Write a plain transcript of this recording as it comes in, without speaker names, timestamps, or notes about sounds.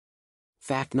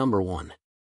Fact number 1.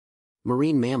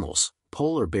 Marine mammals.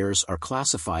 Polar bears are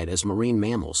classified as marine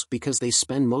mammals because they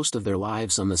spend most of their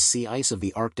lives on the sea ice of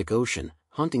the Arctic Ocean,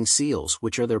 hunting seals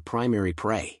which are their primary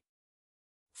prey.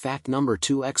 Fact number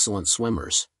 2. Excellent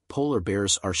swimmers. Polar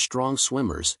bears are strong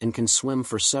swimmers and can swim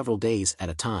for several days at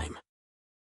a time.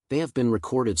 They have been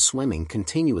recorded swimming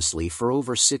continuously for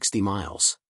over 60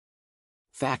 miles.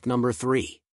 Fact number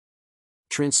 3.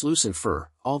 Translucent fur.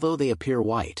 Although they appear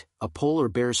white, a polar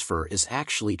bear's fur is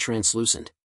actually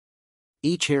translucent.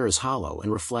 Each hair is hollow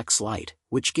and reflects light,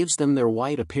 which gives them their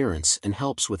white appearance and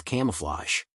helps with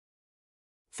camouflage.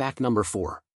 Fact number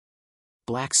 4.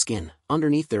 Black skin.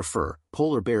 Underneath their fur,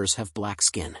 polar bears have black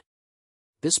skin.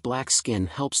 This black skin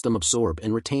helps them absorb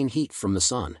and retain heat from the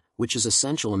sun, which is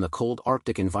essential in the cold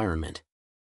Arctic environment.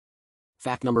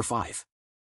 Fact number 5.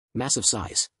 Massive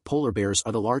size. Polar bears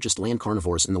are the largest land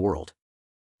carnivores in the world.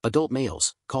 Adult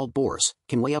males, called boars,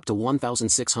 can weigh up to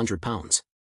 1,600 pounds.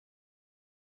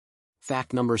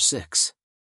 Fact number 6.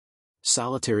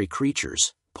 Solitary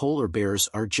creatures. Polar bears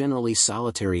are generally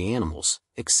solitary animals,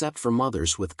 except for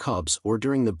mothers with cubs or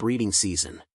during the breeding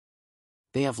season.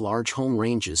 They have large home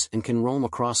ranges and can roam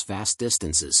across vast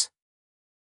distances.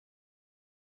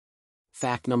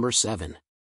 Fact number 7.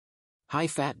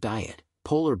 High-fat diet.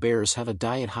 Polar bears have a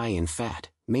diet high in fat,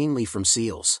 mainly from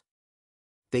seals.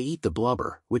 They eat the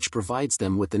blubber, which provides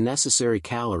them with the necessary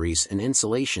calories and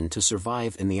insulation to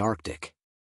survive in the Arctic.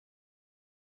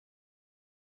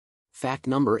 Fact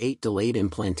number 8. Delayed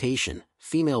implantation.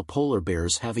 Female polar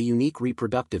bears have a unique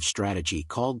reproductive strategy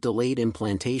called delayed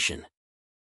implantation.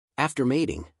 After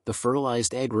mating, the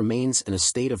fertilized egg remains in a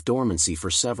state of dormancy for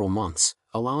several months,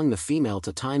 allowing the female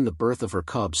to time the birth of her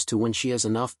cubs to when she has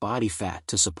enough body fat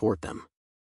to support them.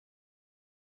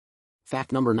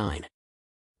 Fact number 9.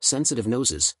 Sensitive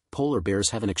noses. Polar bears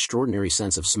have an extraordinary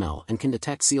sense of smell and can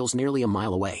detect seals nearly a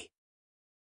mile away.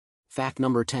 Fact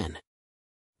number 10.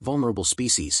 Vulnerable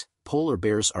species. Polar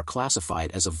bears are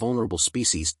classified as a vulnerable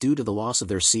species due to the loss of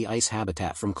their sea ice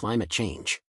habitat from climate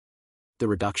change. The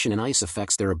reduction in ice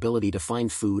affects their ability to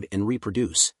find food and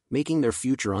reproduce, making their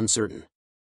future uncertain.